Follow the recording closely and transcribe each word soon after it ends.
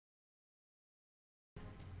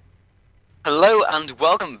Hello and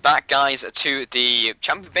welcome back, guys, to the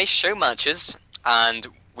champion-based show matches, and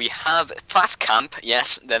we have Fatcamp.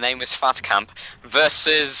 Yes, their name is Fatcamp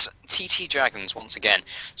versus Tt.dragons once again.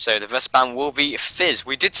 So the first band will be Fizz.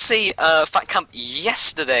 We did see Fatcamp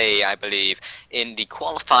yesterday, I believe, in the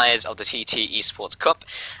qualifiers of the TT Esports Cup,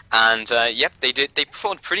 and yep, they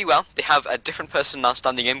performed pretty well. They have a different person now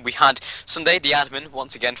standing in. We had Sunday, the admin,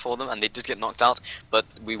 once again for them, and they did get knocked out, but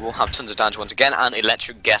we will have tons of damage once again, and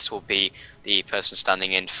Electric Guest will be the person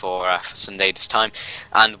standing in for Sunday this time.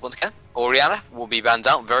 And once again, Oriana will be banned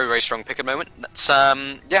out. Very, very strong pick at the moment. That's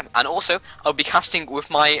yeah, and also I'll be casting with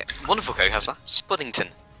my wonderful co-caster, Spuddington.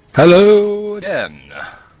 Hello again.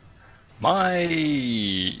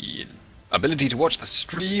 My ability to watch the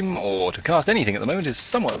stream or to cast anything at the moment is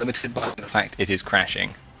somewhat limited by the fact it is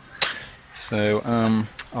crashing. So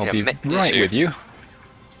I'll be right with you.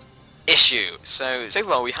 So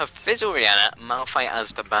far we have Fizz, Oriana, Malphite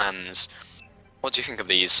as the bans. What do you think of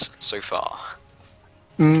these so far?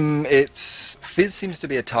 Fizz seems to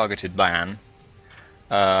be a targeted ban.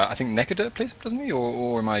 I think Nekada plays it, doesn't he?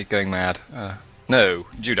 Or am I going mad? No,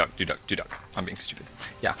 Duduk. I'm being stupid.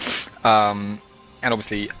 Yeah. And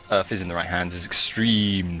obviously, Fizz in the right hands is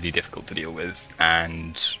extremely difficult to deal with,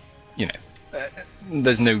 and, you know,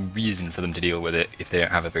 there's no reason for them to deal with it if they don't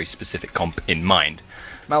have a very specific comp in mind.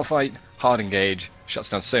 Malphite, hard engage, shuts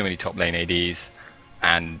down so many top lane ADs,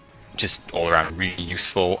 and just all around really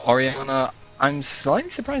useful. Oriana, I'm slightly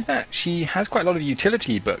surprised that she has quite a lot of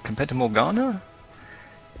utility, but compared to Morgana,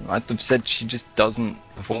 I'd have said she just doesn't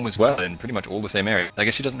perform as well in pretty much all the same areas. I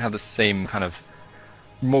guess she doesn't have the same kind of...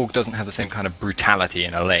 Morg doesn't have the same kind of brutality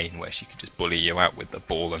in a lane where she could just bully you out with the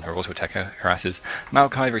ball and her auto attack harasses.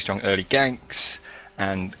 Maokai, very strong early ganks,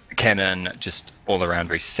 and Kennen just all around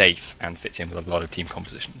very safe and fits in with a lot of team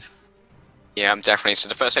compositions. Yeah, definitely. So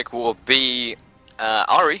the first pick will be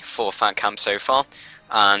Ari for Fatcamp so far,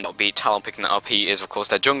 and it'll be Talon picking that up. He is, of course,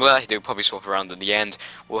 their jungler. He'll probably swap around in the end.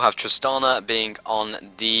 We'll have Tristana being on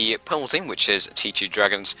the purple team, which is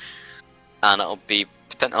Tt.dragons, and it'll be...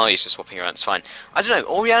 Oh, he's just swapping around, it's fine. I don't know,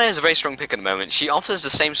 Oriana is a very strong pick at the moment. She offers the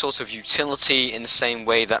same sort of utility in the same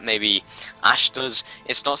way that maybe Ashe does.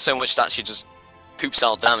 It's not so much that she just poops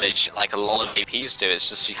out damage like a lot of APs do, it's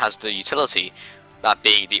just she has the utility, that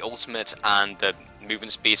being the ultimate and the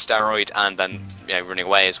movement speed steroid, and then running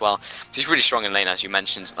away as well. She's really strong in lane, as you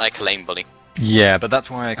mentioned, like a lane bully. Yeah, but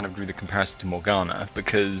that's why I kind of drew the comparison to Morgana,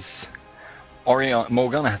 because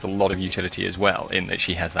Morgana has a lot of utility as well, in that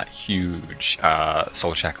she has that huge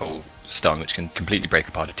Soul Shackle stun which can completely break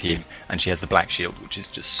apart a team, and she has the Black Shield, which is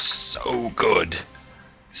just so good.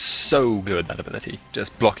 So good, that ability.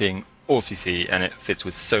 Just blocking all CC, and it fits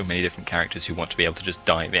with so many different characters who want to be able to just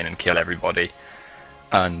dive in and kill everybody.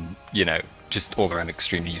 And, you know, just all around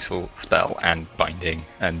extremely useful spell, and binding,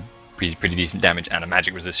 and pretty decent damage, and a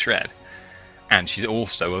magic resist shred. And she's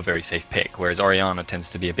also a very safe pick, whereas Oriana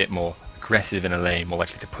tends to be a bit more aggressive in a lane, more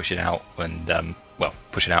likely to push it out and, well,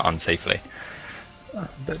 push it out unsafely.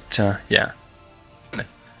 Yeah.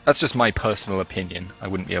 That's just my personal opinion. I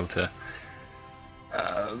wouldn't be able to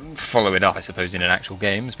follow it up, I suppose, in an actual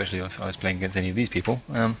game, especially if I was playing against any of these people.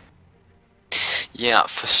 Yeah,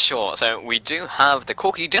 for sure. So we do have the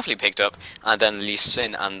Corki definitely picked up, and then Lee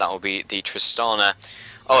Sin, and that will be the Tristana.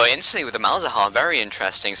 Oh, instantly with the Malzahar, very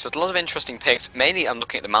interesting. So a lot of interesting picks. Mainly I'm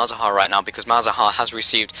looking at the Malzahar right now because Malzahar has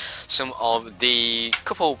received some of the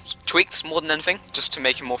couple tweaks more than anything, just to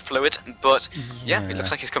make him more fluid. But yeah, it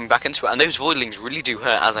looks like he's coming back into it. And those Voidlings really do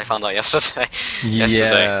hurt, as I found out yesterday.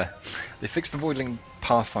 Yeah, they fixed the Voidling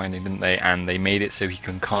pathfinding, didn't they? And they made it so he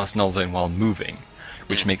can cast Null Zone while moving,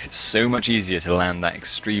 which makes it so much easier to land that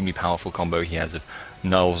extremely powerful combo he has of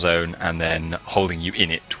Null Zone and then holding you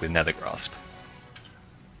in it with Nether Grasp.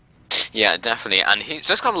 Yeah, definitely, and he's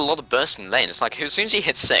just got a lot of burst in lane. It's like as soon as he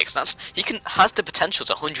hits 6, has the potential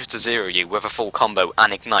to 100 to 0 you with a full combo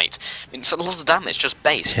and ignite. I mean, it's a lot of damage, just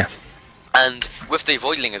base. Yeah. And with the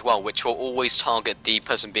Voidling as well, which will always target the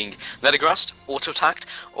person being Nethergrassed, auto-attacked,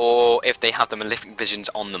 or if they have the Malefic Visions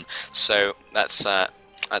on them. So that's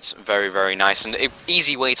very, very nice, and an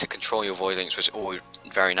easy way to control your Voidlings, which is always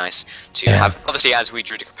very nice to have. Obviously, as we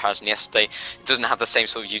drew the comparison yesterday, it doesn't have the same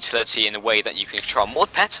sort of utility in a way that you can control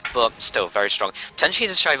Mord Pet, but still very strong. Potentially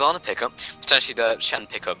the Shyvana pickup, potentially the Shen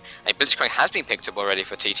pickup. A Blitzcrank has been picked up already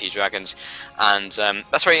for Tt.dragons, and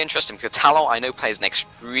that's very interesting because Talon I know plays an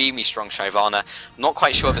extremely strong Shyvana. Not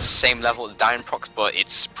quite sure if it's the same level as Prox, but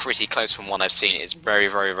it's pretty close from what I've seen. It's very,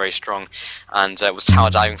 very, very strong, and was tower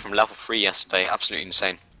diving from level 3 yesterday. Absolutely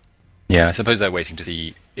insane. Yeah, I suppose they're waiting to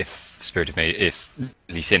see if if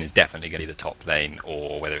Lee Sin is definitely going to be the top lane,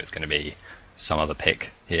 or whether it's going to be some other pick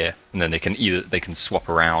here, and then they can swap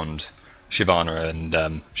around Shyvana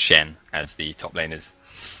and Shen as the top laners.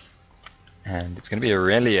 And it's going to be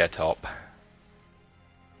Aurelia top.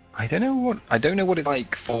 I don't know what it's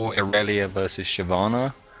like for Aurelia versus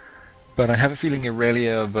Shyvana, but I have a feeling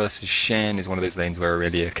Aurelia versus Shen is one of those lanes where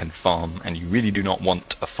Aurelia can farm, and you really do not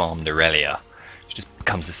want a farmed Aurelia. She just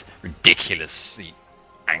becomes this ridiculously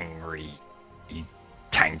angry,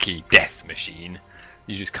 tanky death machine.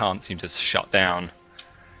 You just can't seem to shut down.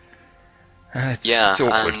 It's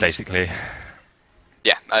awkward, basically.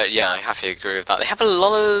 Yeah, I have to agree with that. They have a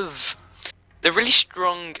lot of... They're really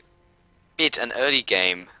strong mid and early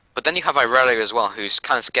game, but then you have Irelia as well, who's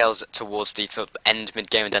kind of scales towards the sort of end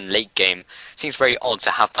mid game and then late game. Seems very odd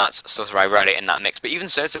to have that sort of Irelia in that mix, but even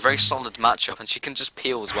so, it's a very solid matchup, and she can just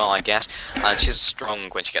peel as well, I guess. And she's strong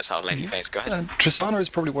when she gets out of laning phase. Go ahead. Tristana is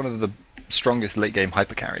probably one of the strongest late game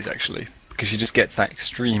hyper carries, actually, because she just gets that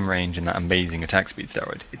extreme range and that amazing attack speed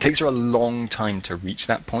steroid. It takes her a long time to reach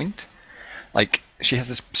that point. Like, she has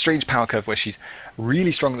this strange power curve where she's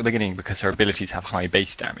really strong at the beginning because her abilities have high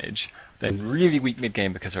base damage, then really weak mid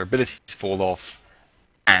game because her abilities fall off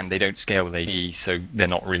and they don't scale with AD, so they're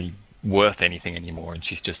not really worth anything anymore, and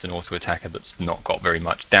she's just an auto attacker that's not got very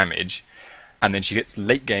much damage. And then she gets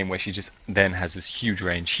late game where she just then has this huge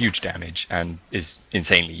range, huge damage, and is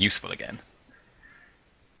insanely useful again.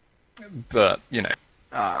 But, you know,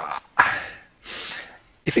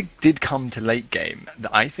 if it did come to late game,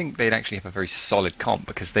 I think they'd actually have a very solid comp,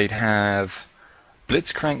 because they'd have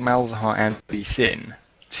Blitzcrank, Malzahar, and Lee Sin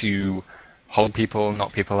to hold people,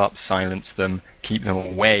 knock people up, silence them, keep them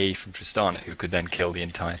away from Tristana, who could then kill the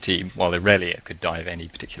entire team, while Aurelia could dive any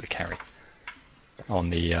particular carry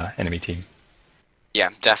on the enemy team. Yeah,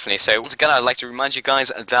 definitely. So once again, I'd like to remind you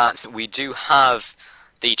guys that we do have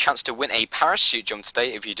the chance to win a parachute jump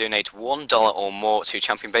today. If you donate $1 or more to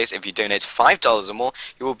Champion Base, if you donate $5 or more,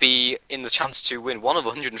 you will be in the chance to win one of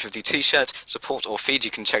 150 t-shirts, support or feed.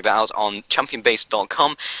 You can check that out on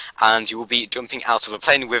championbase.com, and you will be jumping out of a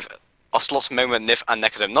plane with Ocelot, Momo, Nif, and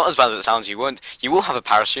Necodome. Not as bad as it sounds, you won't. You will have a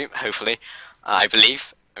parachute, hopefully, I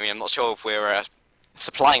believe. I mean, I'm not sure if we're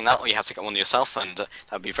supplying that, or you have to get one yourself, and that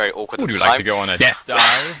would be very awkward. Would you like to go on a death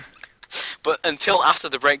dive? But until after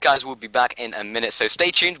the break, guys, we'll be back in a minute, so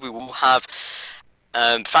stay tuned. We will have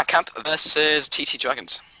Fatcamp versus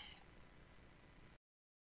Tt.dragons.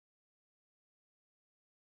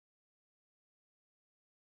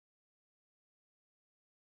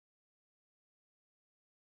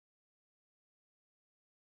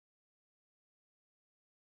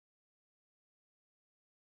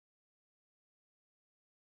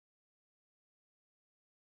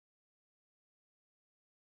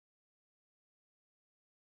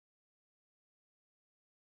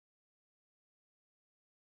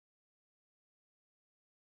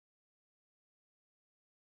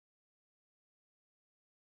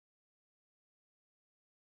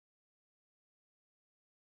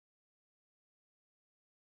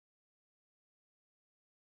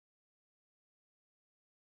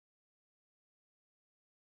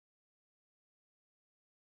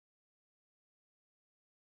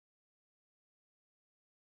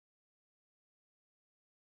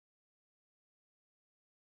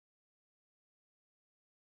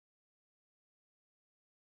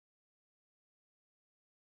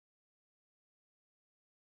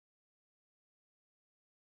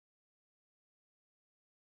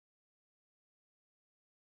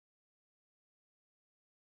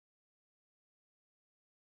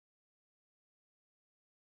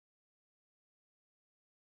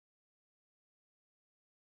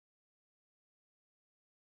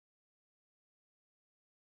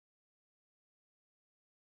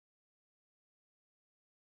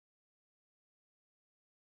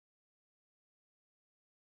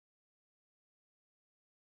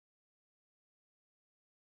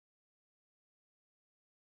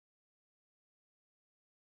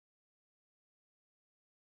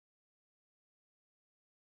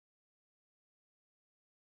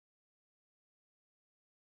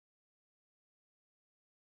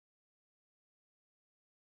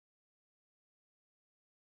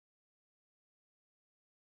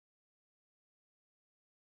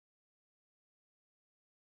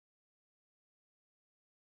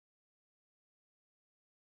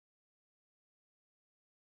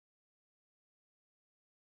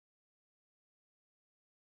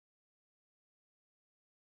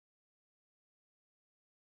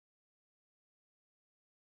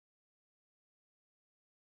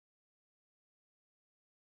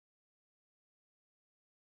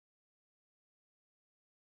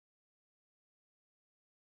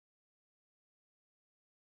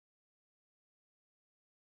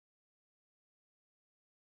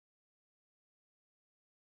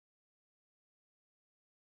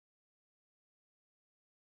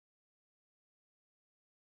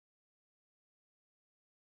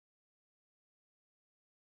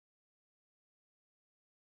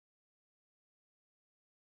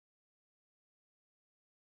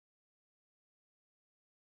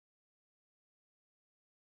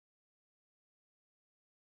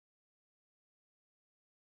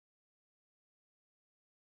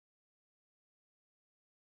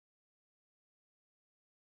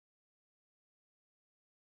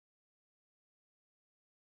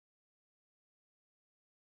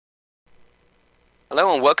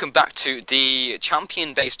 Hello and welcome back to the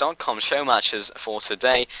championbase.com show matches for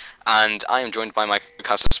today, and I am joined by my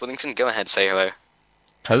co-host Swillington. Go ahead, say hello.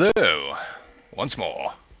 Hello, once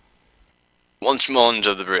more. Once more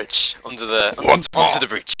under the bridge. Onto the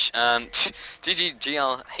bridge.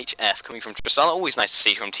 DGGLHF coming from Tristan. Always nice to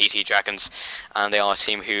see from Tt.dragons, and they are a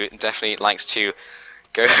team who definitely likes to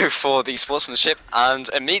go for the sportsmanship, and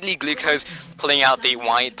immediately Glucose pulling out the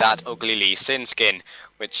Why That Ugly Lee Sin skin,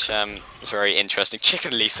 which is very interesting.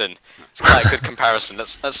 Chicken Lee Sin. It's quite a good comparison.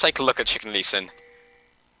 Let's take a look at Chicken Lee Sin.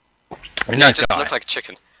 Nice just guy. look like a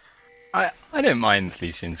chicken. I don't mind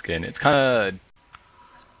Lee Sin skin. It's kind of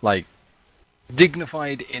like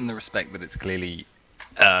dignified in the respect that it's clearly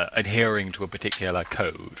adhering to a particular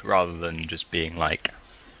code, rather than just being like,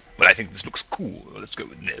 well, I think this looks cool, let's go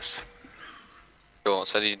with this. Sure,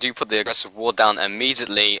 so you do put the aggressive ward down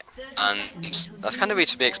immediately, and that's kind of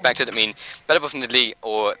to be expected. I mean, Better Buff Lee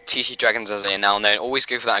or Tt.dragons as they are now known always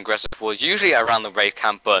go for that aggressive ward, usually around the Rave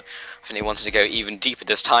Camp, but I think they wanted to go even deeper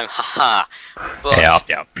this time, haha. But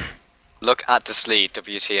yeah. Look at this lead,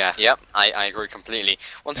 WTF. Yep, I agree completely.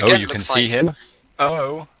 Once again, you can see him?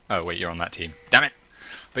 Oh wait, you're on that team. Damn it!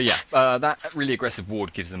 But yeah, that really aggressive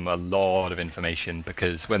ward gives them a lot of information,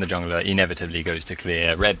 because when the jungler inevitably goes to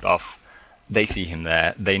clear red buff, they see him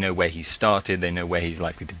there, they know where he started, they know where he's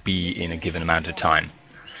likely to be in a given amount of time.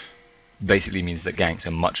 Basically means that ganks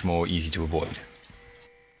are much more easy to avoid.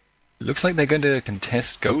 It looks like they're going to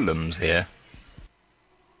contest golems here.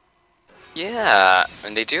 Yeah,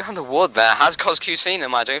 and they do have the ward there. Has Cosq seen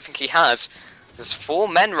him? I don't think he has. There's 4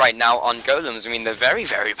 men right now on golems. I mean, they're very,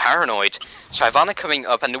 very paranoid. Shyvana coming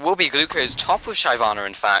up, and it will be Glucose top with Shyvana,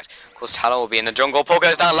 in fact. Of course, Talon will be in the jungle. Paul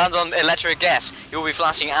goes down, lands on Electric Guess. He will be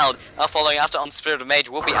flashing out. Now following after on Spirit of Mage,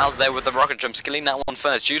 will be out there with the rocket jump, skilling that one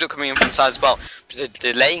first. Judo coming in from the side as well,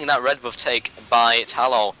 delaying that red buff take by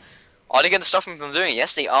Talon. Are they going to stop him from doing it?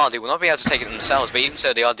 Yes, they are. They will not be able to take it themselves, but even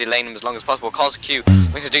so, they are delaying him as long as possible. Cosq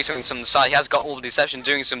going to do something from the side. He has got all the deception,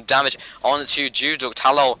 doing some damage on to Judo.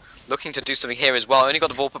 Talon looking to do something here as well. Only got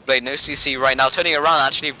the Vorpal Blade, no CC right now. Turning around,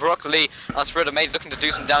 actually, Broccoli on Spirit of Mage looking to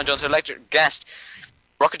do some damage onto Electric Guest.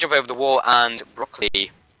 Rocket jump over the wall, and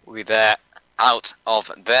Broccoli will be there, out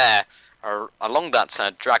of there, along that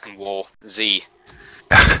Dragon Wall Z.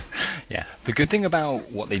 Yeah, the good thing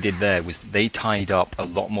about what they did there was they tied up a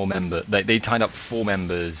lot more members. They tied up 4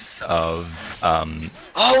 members of.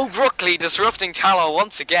 Oh, Broccoli disrupting Talon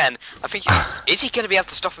once again. I think is he going to be able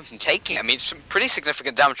to stop him from taking it? I mean, it's some pretty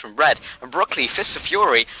significant damage from Red. And Broccoli, Fist of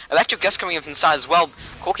Fury, Electric Guest coming in from the side as well.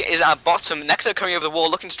 Corki is at bottom. Nectar coming over the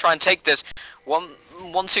wall, looking to try and take this.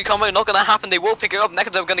 1-2 combo, not going to happen. They will pick it up.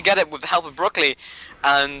 Nectar going to get it with the help of Broccoli,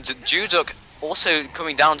 and Juduk also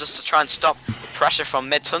coming down just to try and stop the pressure from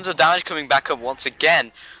mid. Tons of damage coming back up once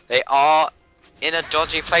again. They are in a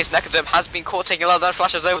dodgy place. Necadome has been caught taking a lot of that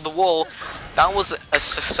flashes over the wall. That was a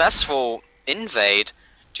successful invade.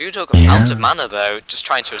 Judo got out of mana though, just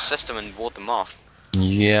trying to assist them and ward them off.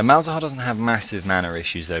 Yeah, Malzahar doesn't have massive mana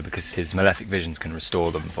issues though, because his Malefic Visions can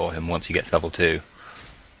restore them for him once he gets level 2.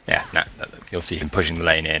 Yeah, no, you'll see him pushing the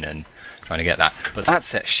lane in and trying to get that. But that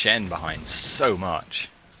sets Shen behind so much.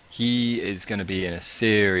 He is going to be in a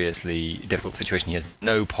seriously difficult situation. He has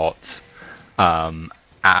no pots at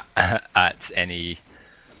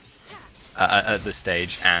this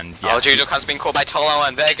stage, and yeah. Oh, Judok has been caught by Tolo,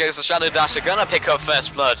 and there goes the Shadow Dash. They're gonna pick up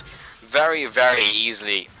first blood very, very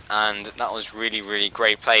easily, and that was really, really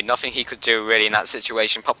great play. Nothing he could do really in that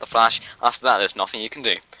situation. Pop the flash. After that, there's nothing you can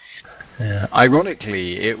do. Yeah.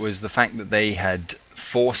 Ironically, it was the fact that they had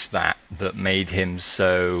forced that made him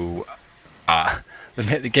so.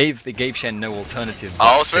 They gave Shen no alternative.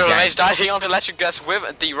 Oh, Spirit of Mage diving onto Electric Guest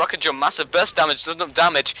with the rocket jump, massive burst damage, does enough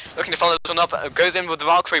damage. Looking to follow this one up, goes in with the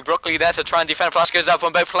Valkyrie. Broccoli there to try and defend. Flash goes out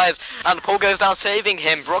from both players, and Paul goes down, saving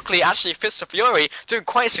him. Broccoli actually Fist of Fury, doing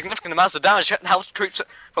quite significant amounts of damage. Helps troops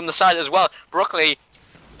from the side as well. Broccoli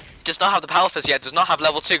does not have the power fist yet, does not have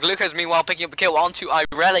level 2. Glucose meanwhile picking up the kill onto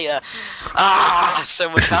Irelia. So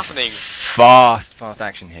much happening. Fast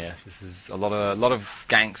action here. This is a lot of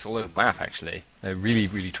ganks all over the map actually. They're really,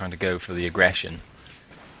 really trying to go for the aggression.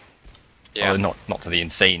 Yeah. Well, not to the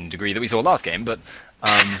insane degree that we saw last game, but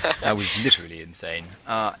that was literally insane.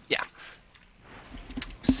 Yeah.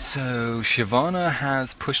 So Shyvana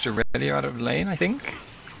has pushed Aurelia out of lane, I think.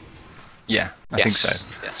 Yeah, I think so.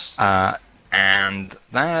 Yes. And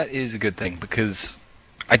that is a good thing, because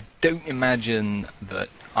I don't imagine that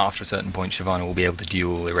after a certain point Shyvana will be able to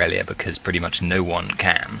duel Aurelia, because pretty much no one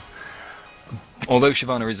can. Although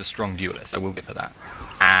Shyvana is a strong duelist, I will give her that.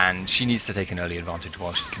 And she needs to take an early advantage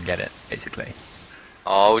while she can get it, basically.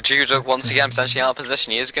 Oh, Judo once again potentially out of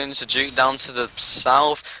position. He is going to juke down to the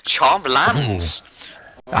south. Charm lands. Ooh,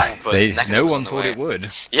 but Nekado No was one on the thought way. it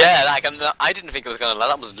would. Yeah, like I didn't think it was going to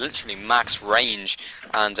land. That was literally max range,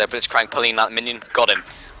 and Blitzcrank pulling that minion got him.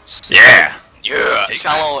 So, Yeah. yeah.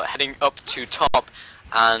 Talon heading up to top,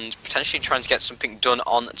 and potentially trying to get something done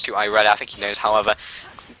on to Irelia. I think he knows, however.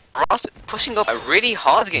 Ross pushing up really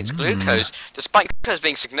hard against Glucose, despite Glucose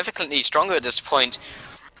being significantly stronger at this point.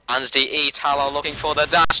 And DE, Talon looking for the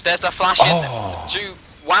dash. There's the flash in.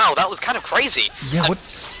 Wow, that was kind of crazy. Yeah. And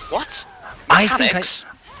what? I Mechanics?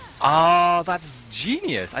 that's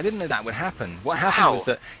genius. I didn't know that would happen. What happened was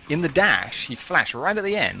that in the dash, he flashed right at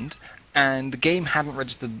the end, and the game hadn't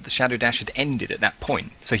registered the Shadow Dash had ended at that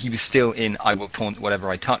point. So he was still in I will taunt whatever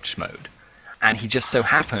I touch mode. And he just so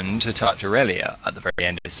happened to touch Aurelia at the very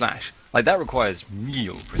end of his flash. Like, that requires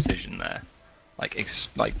real precision there. Like,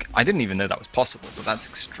 I didn't even know that was possible, but that's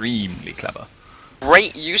extremely clever.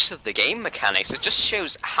 Great use of the game mechanics. It just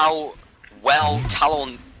shows how well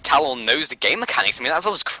Talon knows the game mechanics. I mean, that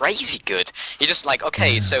was crazy good. He just like,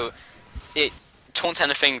 okay, so it taunts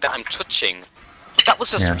anything that I'm touching. But that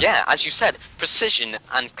was just, as you said, precision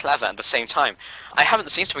and clever at the same time. I haven't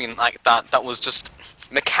seen something like that that was just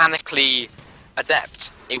mechanically adept.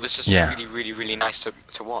 It was just really nice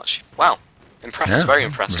to watch. Wow. Impressed, very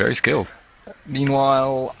impressed. Very skilled.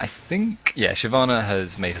 Meanwhile, I think, Shyvana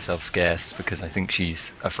has made herself scarce because I think she's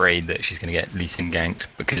afraid that she's going to get Lee Sin ganked,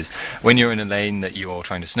 because when you're in a lane that you're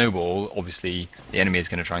trying to snowball, obviously the enemy is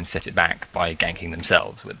going to try and set it back by ganking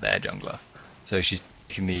themselves with their jungler. So she's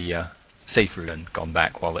taken the safe route and gone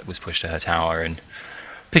back while it was pushed to her tower and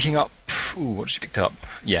picking up... Ooh, what did she pick up?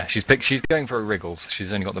 Yeah, she's going for a Wriggles.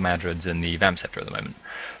 She's only got the Madrids and the Vamp Scepter at the moment.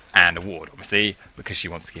 And a ward, obviously, because she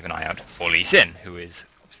wants to keep an eye out for Lee Sin, who is...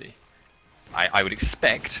 I would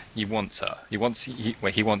expect he wants her. He wants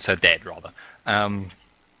her dead, rather,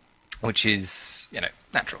 which is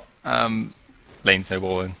natural. Lane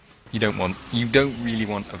snowballing. You don't really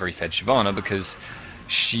want a very fed Shyvana because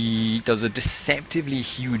she does a deceptively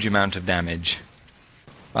huge amount of damage.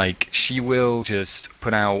 Like, she will just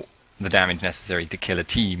put out the damage necessary to kill a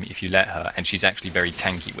team if you let her, and she's actually very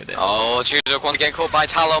tanky with it. Oh, Judok want to get caught by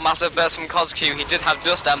Talon. Massive burst from Cosq. He did have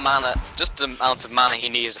just the amount of mana he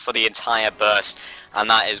needed for the entire burst, and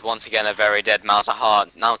that is once again a very dead mouse to heart.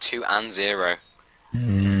 Now 2-0.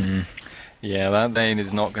 Yeah, that lane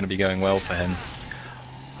is not going to be going well for him.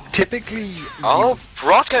 Typically... Oh,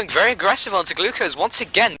 Brot going very aggressive onto Glucose once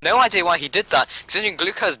again. No idea why he did that, considering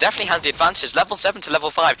Glucose definitely has the advantage. Level 7 to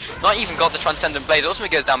level 5. Not even got the Transcendent Blaze.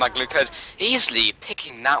 Ultimately goes down by Glucose. Easily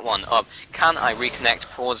picking that one up. Can I reconnect?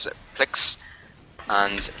 Pause, Plix.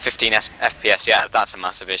 And 15 FPS. Yeah, that's a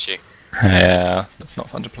massive issue. Yeah, that's not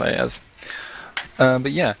fun to play as.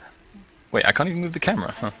 But yeah. Wait, I can't even move the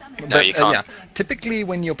camera. Huh. No, you can't. Yeah. Typically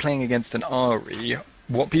when you're playing against an Ahri,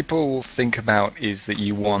 what people think about is that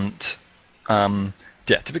you want,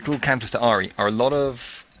 typical counters to Ahri are a lot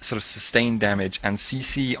of sort of sustained damage and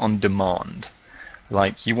CC on demand.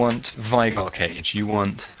 Like, you want Vigar Cage, you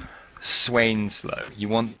want Swain Slow, you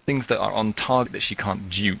want things that are on target that she can't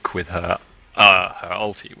duke with her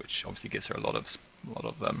ulti, which obviously gives her a lot of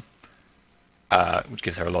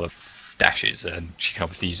dashes, and she can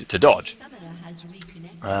obviously use it to dodge.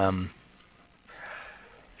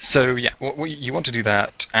 So yeah, you want to do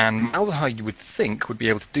that, and Malzahar you would think would be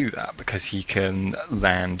able to do that because he can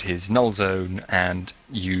land his Null Zone and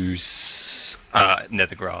use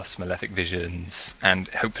Nethergrass, Malefic Visions, and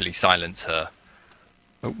hopefully silence her.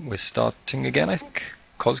 Oh, we're starting again, I think.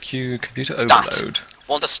 Cosq, Computer Overload.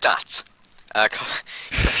 Want a stat.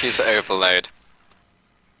 Computer Overload.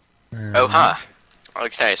 Oh, ha.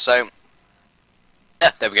 Okay, so... Yeah,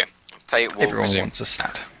 there we go. Play will Everyone resume. wants a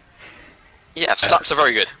stat. Yeah, stats are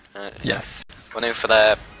very good. Yes. Went in for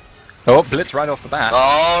their... Oh, Blitz right off the bat.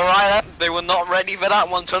 Alright, they were not ready for that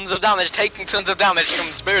one. Tons of damage, taking tons of damage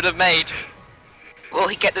from Spirit of Mage. Will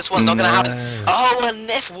he get this one? Not gonna happen. Oh, and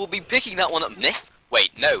Nif will be picking that one up. Nif?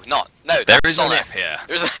 Wait, no, not. No, there that's is Sona. a Nif here.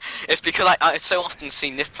 It's because I so often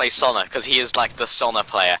see Nif play Sona, because he is like the Sona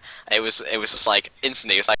player. It was just like,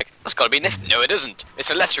 instantly, it's like, that's gotta be Nif. No, it isn't.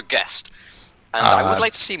 It's Electric Guest. And I would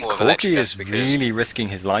like to see more of Electric Guest, because... is really risking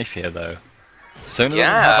his life here, though. Sona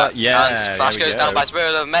and yeah, Flash goes down by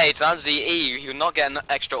Spirit of Mage. That's the E. He will not get an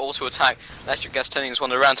extra auto attack. Electric Guest turning this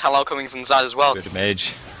one around. Talal coming from the side as well. Spirit of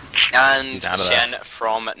Mage. And Shen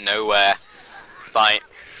from nowhere. Bye.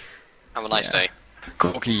 Have a nice day.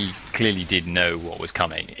 Corky clearly did know what was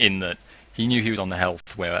coming, in that he knew he was on the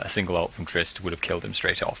health where a single ult from Trist would have killed him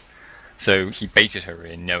straight off. So he baited her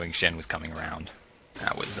in, knowing Shen was coming around.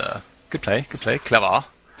 That was good play, clever.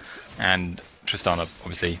 And Tristana,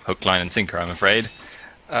 obviously, hook, line, and sinker, I'm afraid.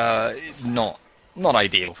 not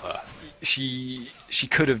ideal for her. She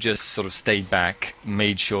could have just sort of stayed back,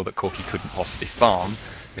 made sure that Corky couldn't possibly farm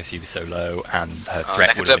because he was so low, and her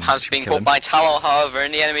threat would have been has been caught by Talon, however,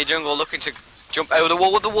 in the enemy jungle, looking to jump over the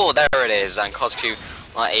wall with the wall. There it is, and Coscu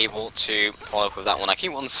not able to follow up with that one. I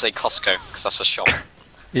keep wanting to say Costco because that's a shop.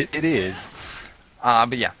 It is,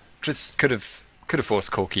 but yeah, just could have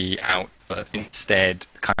forced Corky out, but instead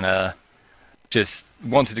kind of just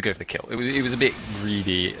wanted to go for the kill. It was a bit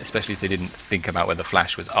greedy, especially if they didn't think about whether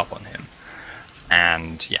Flash was up on him.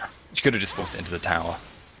 And yeah, she could have just forced it into the tower,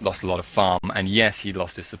 lost a lot of farm, and yes, he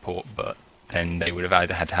lost his support, but then they would have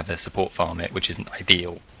either had to have their support farm it, which isn't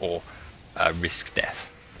ideal, or risk death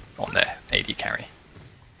on their AD carry.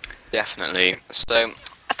 Definitely. So,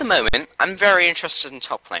 at the moment, I'm very interested in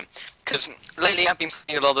top lane, because lately I've been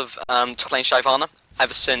playing a lot of top lane Shyvana.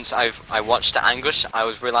 Ever since I watched the Anguish, I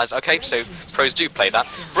was realised, okay, so pros do play that.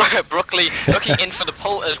 Brookley looking in for the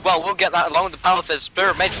pull as well. We'll get that along with the power fizz.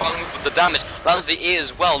 Spirit Mage following with the damage. Lands the E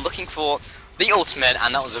as well, looking for the ultimate,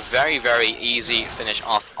 and that was a very, very easy finish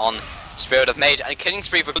off on Spirit of Mage. And killing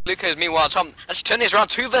spree for Glucose, meanwhile, Tom actually turning this around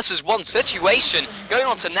 2 versus 1 situation. Going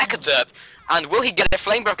on to Necroderp, and will he get it?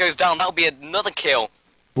 Flame Breath goes down, that'll be another kill.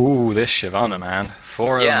 Ooh, this Shyvana, man.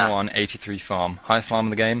 401, 83 farm. Highest farm in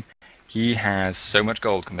the game. He has so much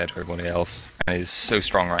gold compared to everybody else, and is so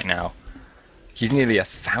strong right now. He's nearly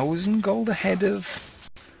 1,000 gold ahead of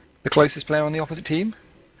the closest player on the opposite team,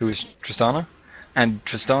 who is Tristana. And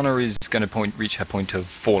Tristana is going to reach her point of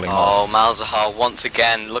falling off. Oh, Malzahar once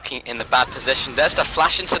again looking in the bad position. There's the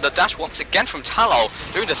flash into the dash once again from Talon,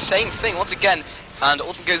 doing the same thing once again. And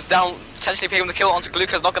ultimate goes down, potentially picking the kill onto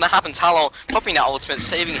Glucose. Not going to happen. Talon popping that ultimate,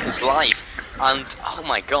 saving his life. And oh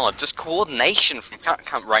my god, just coordination from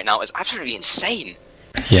Fatcamp right now is absolutely insane.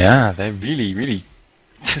 Yeah, they're really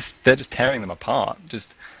they're just tearing them apart.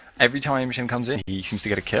 Just every time Shen comes in, he seems to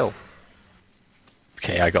get a kill.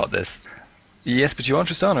 Okay, I got this. Yes, but you are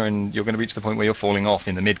Tristana, and you're going to reach the point where you're falling off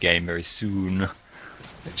in the mid game very soon,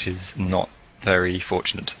 which is not very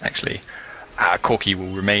fortunate, actually. Corky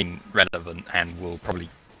will remain relevant and will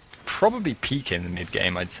probably peak in the mid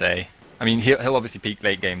game, I'd say. I mean, he'll obviously peak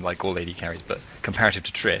late game like all AD carries, but comparative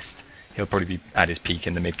to Trist, he'll probably be at his peak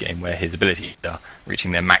in the mid game, where his abilities are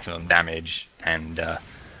reaching their maximum damage, and her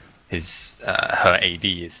AD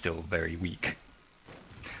is still very weak.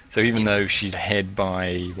 So even though she's ahead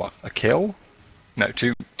by what, a kill? No,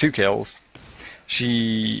 two kills.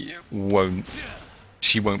 She won't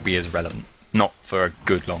be as relevant, not for a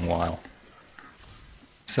good long while.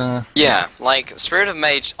 So yeah, like Spirit of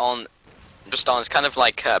Mage on Tristana is kind of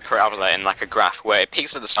like a parabola in like a graph, where it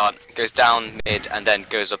peaks at the start, goes down mid, and then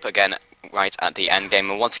goes up again right at the end game.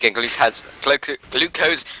 And once again, Glucose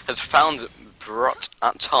has found Brot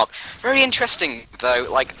at top. Very interesting though,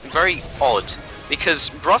 like very odd. Because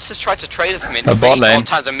Brot has tried to trade with him in odd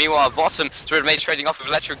times, and meanwhile bottom, Spirit of Mage trading off with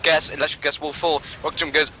Electric Guess. Electric Guess will fall. Rock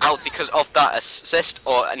Jump goes out because of that assist,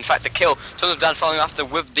 or in fact the kill. Ton of Dan following after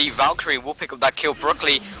with the Valkyrie will pick up that kill.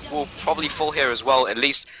 Brookley will probably fall here as well, at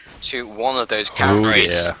least to one of those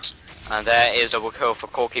carries. Yeah. And there is double kill for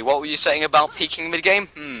Corky. What were you saying about peaking mid game?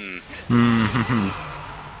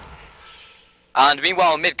 And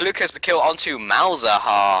meanwhile, mid Glucose the kill onto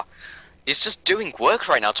Malzahar. He's just doing work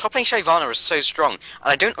right now. Top lane Shyvana is so strong, and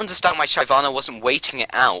I don't understand why Shyvana wasn't waiting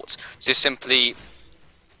it out to simply...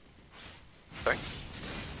 Sorry?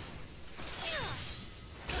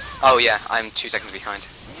 Oh yeah, I'm 2 seconds behind.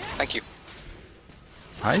 Thank you.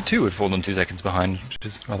 I too would fall on 2 seconds behind, which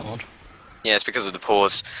is rather odd. Yeah, it's because of the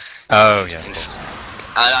pause. Oh yeah.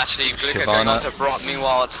 And actually, Glucose going on to Brot,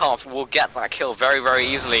 meanwhile at top, will get that kill very, very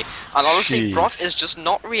easily. And honestly, Brot is just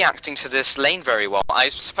not reacting to this lane very well. I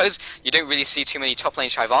suppose you don't really see too many top lane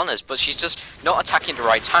Shyvanas, but she's just not attacking at the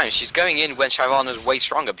right time. She's going in when Shyvana is way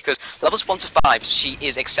stronger, because levels 1 to 5, she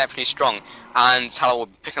is exceptionally strong. And Talon will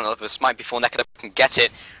be picking up the smite before Necroderp can get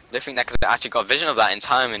it. I don't think Necroderp actually got vision of that in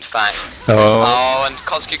time, in fact. Oh, and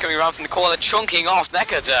Coscu coming around from the corner, chunking off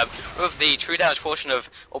Necroderp with the true damage portion of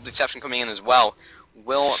Orb Deception coming in as well.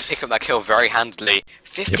 Will pick up that kill very handily.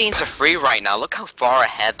 15 to 3 right now. Look how far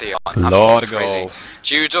ahead they are. Lot of goal.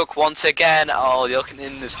 Juduk once again. Oh, looking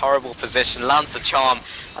in this horrible position. Lands the charm.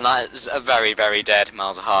 And that is a very, very dead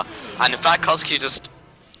Malzahar. And in fact, Coscu just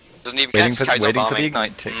doesn't even get to carries on waiting for the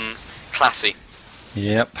ignite tick. Classy.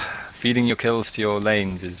 Yep. Feeding your kills to your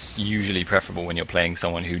lanes is usually preferable when you're playing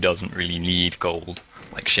someone who doesn't really need gold,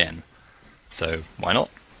 like Shen. So, why not?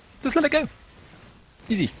 Just let it go.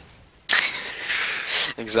 Easy.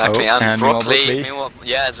 Exactly, and Brookley,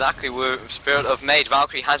 yeah, exactly, Spirit of Mage,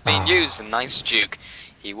 Valkyrie has been used, a nice juke.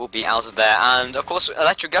 He will be out of there, and of course,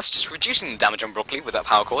 Electric Gust just reducing the damage on Brookley with that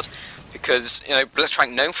power chord. because, you know,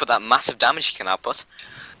 Blitzcrank known for that massive damage he can output.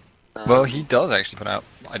 Well, he does actually put out...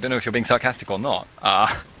 I don't know if you're being sarcastic or not,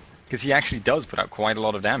 because he actually does put out quite a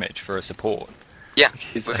lot of damage for a support. Yeah,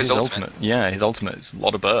 with his ultimate. Yeah, his ultimate is a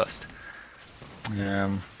lot of burst.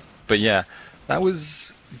 But yeah, that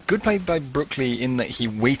was good play by Brookley in that he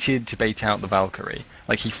waited to bait out the Valkyrie.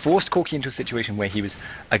 Like, he forced Corki into a situation where he was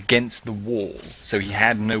against the wall, so he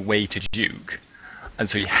had no way to juke. And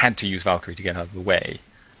so he had to use Valkyrie to get out of the way.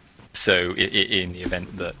 So, in the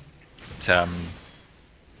event that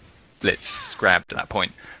Blitz grabbed at that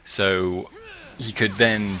point. So, he could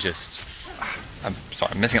then just... I'm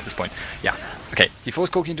sorry, I'm messing up this point. Yeah, okay. He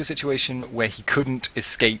forced Corki into a situation where he couldn't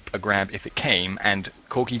escape a grab if it came, and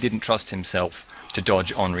Corki didn't trust himself to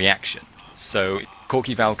dodge on reaction. So,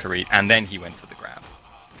 Corki Valkyrie, and then he went for the grab.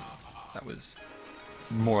 That was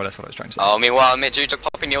more or less what I was trying to say. Oh, meanwhile, Midjujuk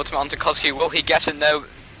popping the ultimate onto Koski. Will he get it? No.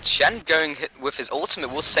 Shen going with his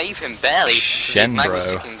ultimate will save him barely. Shen, bro.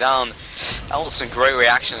 Was ticking down. That was some great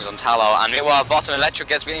reactions on Tallow. And meanwhile, bottom Electric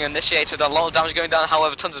gets being initiated. A lot of damage going down,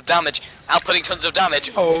 however, tons of damage. Outputting tons of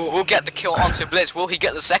damage. Oh. Will get the kill onto Blitz. Will he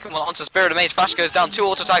get the second one onto Spirit of Mage? Flash goes down. 2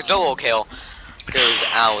 auto attacks, double kill. Goes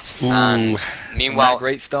out. Ooh, and meanwhile... that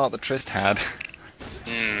great start that Trist had.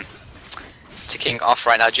 Ticking off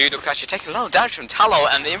right now. Juduk actually taking a lot of damage from Tallow,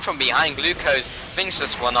 and in from behind, Glucose finishes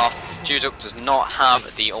this one off. Juduk does not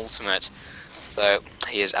have the ultimate, so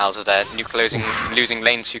he is out of there. Nuke losing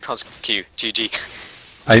lane to Q. GG.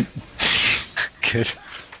 Good.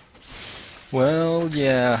 Well,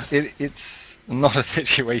 yeah, it's not a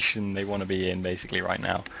situation they want to be in basically right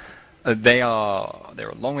now. They're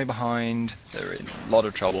a long way behind. They're in a lot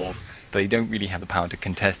of trouble. They don't really have the power to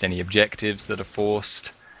contest any objectives that are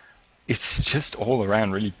forced. It's just all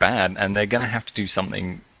around really bad, and they're going to have to do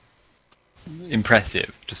something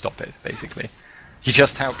impressive to stop it, basically. He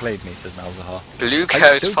just outplayed me, says Malzahar.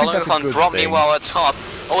 Glucose following up on Brot, meanwhile at top.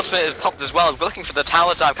 Ultimate is popped as well, looking for the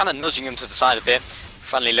tower dive, kind of nudging him to the side a bit.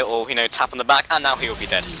 Friendly little, you know, tap on the back, and now he will be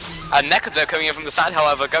dead. And Nekodo coming in from the side,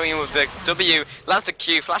 however, going in with the W, lands the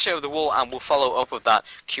Q, flash over the wall, and will follow up with that.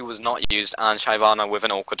 Q was not used, and Shyvana with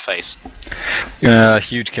an awkward face.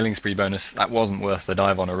 Huge killing spree bonus. That wasn't worth the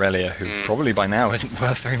dive on Aurelia, who probably by now isn't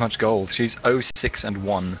worth very much gold. She's 0-6 and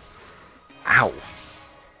 1. Ow.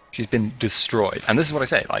 She's been destroyed. And this is what I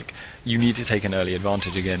say, like, you need to take an early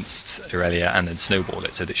advantage against Aurelia and then snowball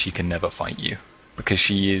it so that she can never fight you. Because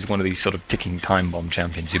she is one of these sort of ticking time bomb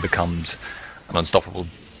champions who becomes an unstoppable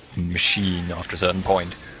machine after a certain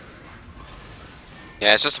point.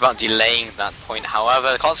 Yeah, it's just about delaying that point.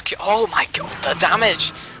 However, oh my god, the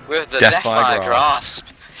damage with the Deathfire Grasp.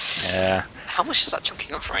 Yeah. How much is that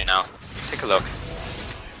chunking off right now? Let's take a look.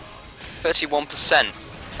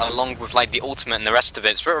 31%, along with like the ultimate and the rest of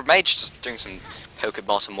it. Spirit of Mage just doing some poker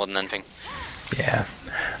bottom more than anything. Yeah.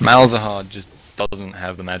 Malzahar just doesn't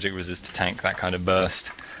have the magic resist to tank that kind of burst,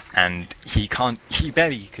 and he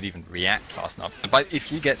barely could even react fast enough. But if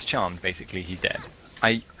he gets charmed, basically he's dead.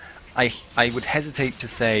 I would hesitate to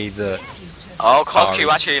say that... Oh, Kozku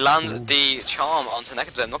actually lands the charm onto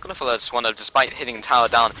Nekodo. I'm not going to follow this one up despite hitting Tower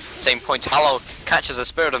down. Same point, Tallow catches the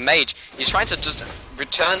Spirit of Mage. He's trying to just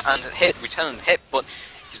return and hit, but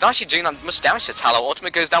he's not actually doing that much damage to Tallow.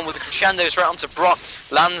 Ultimate goes down with the crescendos right onto Brock,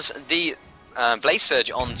 lands the Blaze Surge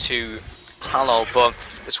onto Tallow, but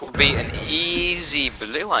this will be an easy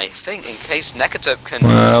blue, I think, in case Nekodo can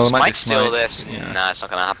smite steal this. Yeah. Nah, it's not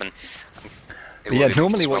going to happen. Yeah,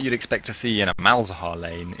 normally what you'd expect to see in a Malzahar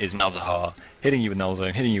lane is Malzahar hitting you with Null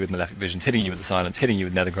Zone, hitting you with Malefic Visions, hitting you with the Silence, hitting you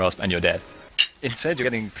with Nether Grasp, and you're dead. Instead, you're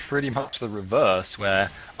getting pretty much the reverse, where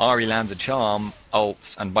Ari lands a charm,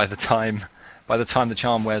 ults, and by the time the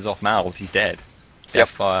charm wears off Mal's, he's dead.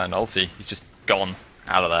 Deathfire and ulti, he's just gone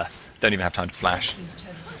out of there. Don't even have time to flash.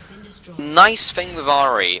 Nice thing with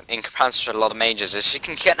Ari, in comparison to a lot of mages, is she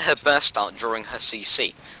can get her burst out during her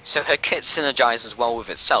CC. So her kit synergizes well with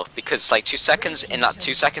itself, because it's like 2 seconds, in that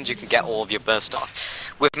 2 seconds you can get all of your burst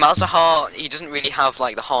off. With Malzahar, he doesn't really have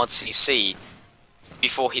like the hard CC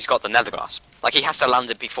before he's got the Nether Grasp. Like, he has to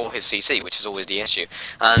land it before his CC, which is always the issue.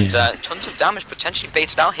 And tons of damage potentially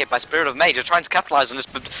baited out here by Spirit of Mage. They're trying to capitalize on this,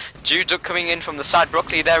 but Juduk coming in from the side,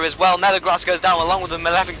 Brooklyn there as well. Nether Grass goes down along with the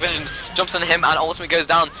Malefic Visions, jumps on him, and ultimate goes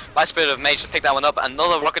down by Spirit of Mage to pick that one up.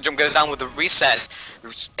 Another rocket jump goes down with the reset.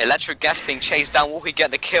 Electric Gas being chased down. Will he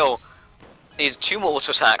get the kill? Needs 2 more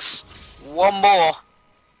auto attacks. One more.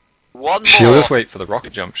 She'll just wait for the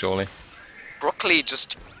rocket jump, surely. Brooklyn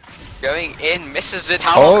just going in, misses it.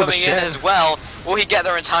 Tallow coming in as well. Will he get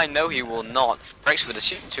there in time? No, he will not. Breaks with the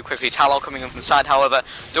shoot too quickly. Tallow coming in from the side, however.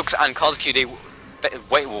 Dux and Kozku, they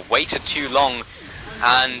waited too long.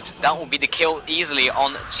 And that will be the kill easily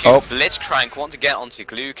on to Blitzcrank. Want to get onto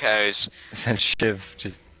Glucose. And Shiv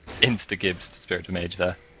just insta-gibs to Spirit of Mage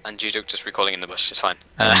there. And Judok just recalling in the bush, it's fine.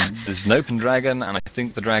 There's an open dragon, and I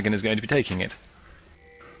think the dragon is going to be taking it.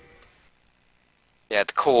 Yeah,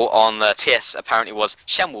 the call on the TS apparently was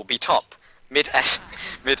Shem will be top.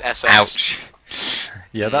 Mid-SS. Ouch.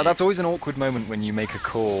 Yeah, that's always an awkward moment when you make a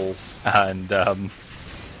call and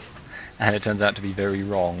it turns out to be very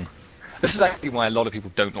wrong. This is actually why a lot of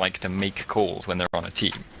people don't like to make calls when they're on a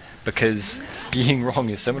team, because being wrong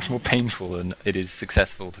is so much more painful than it is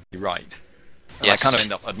successful to be right. And Yes. I kind of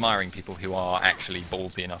end up admiring people who are actually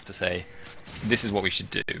ballsy enough to say, this is what we should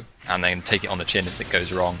do, and then take it on the chin if it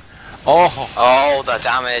goes wrong. Oh, the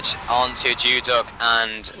damage onto Judok,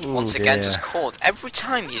 and once again dear. just caught. Every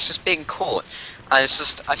time he's just being caught. And it's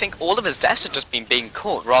just, I think all of his deaths have just been being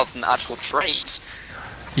caught rather than actual trades.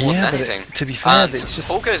 More than anything. To be fair, And it's just...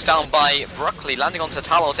 Paul goes down by Broccoli, landing onto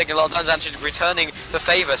Talon, taking a lot of damage and returning the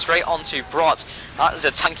favour straight onto Brot. That is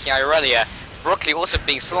a tanky Irelia. Broccoli also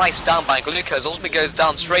being sliced down by Glucose. Ultimate goes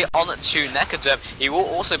down straight on to Necroderm. He will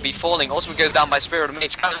also be falling. Ultimate goes down by Spirit of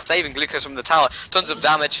Mage, kind of saving Glucose from the tower. Tons of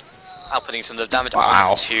damage. Outputting tons of damage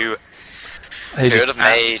onto Spirit of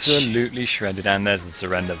Mage. Absolutely shredded, and there's the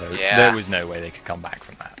surrender though. Yeah. There was no way they could come back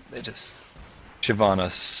from that. They just...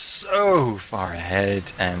 Shyvana so far ahead,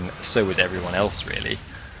 and so was everyone else really.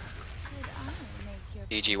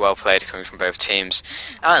 GG, well played coming from both teams,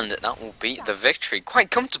 and that will be the victory. Quite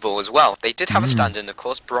comfortable as well. They did have a stand-in, of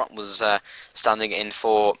course. Brot was standing in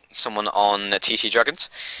for someone on Tt.dragons.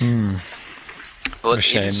 But What a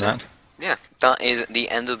shame even so, that. yeah, that is the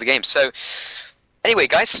end of the game. So, anyway,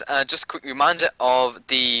 guys, just a quick reminder of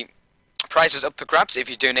the prizes up for grabs. If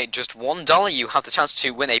you donate just $1, you have the chance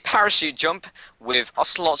to win a parachute jump with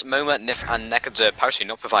Ocelot, MoMA, Nif, and Necroderm. Parachute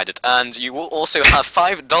not provided. And you will also have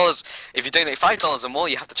 $5. If you donate $5 or more,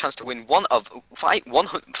 you have the chance to win one of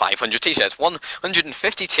 500 t-shirts,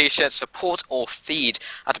 150 t-shirts, support or feed.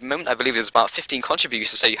 At the moment, I believe there's about 15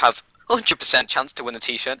 contributors, so you have 100% chance to win a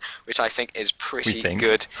t-shirt, which I think is pretty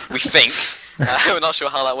good. We think. We're not sure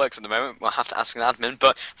how that works at the moment. We'll have to ask an admin.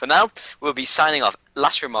 But for now, we'll be signing off.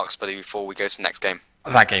 Last remarks, buddy, before we go to the next game.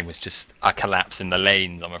 That game was just a collapse in the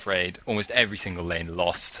lanes, I'm afraid. Almost every single lane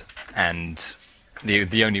lost, and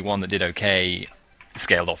the only one that did okay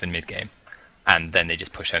scaled off in mid-game. And then they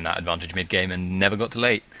just pushed home that advantage mid-game and never got to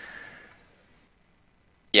late.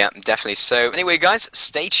 Yeah, definitely. So anyway, guys,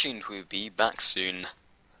 stay tuned. We'll be back soon.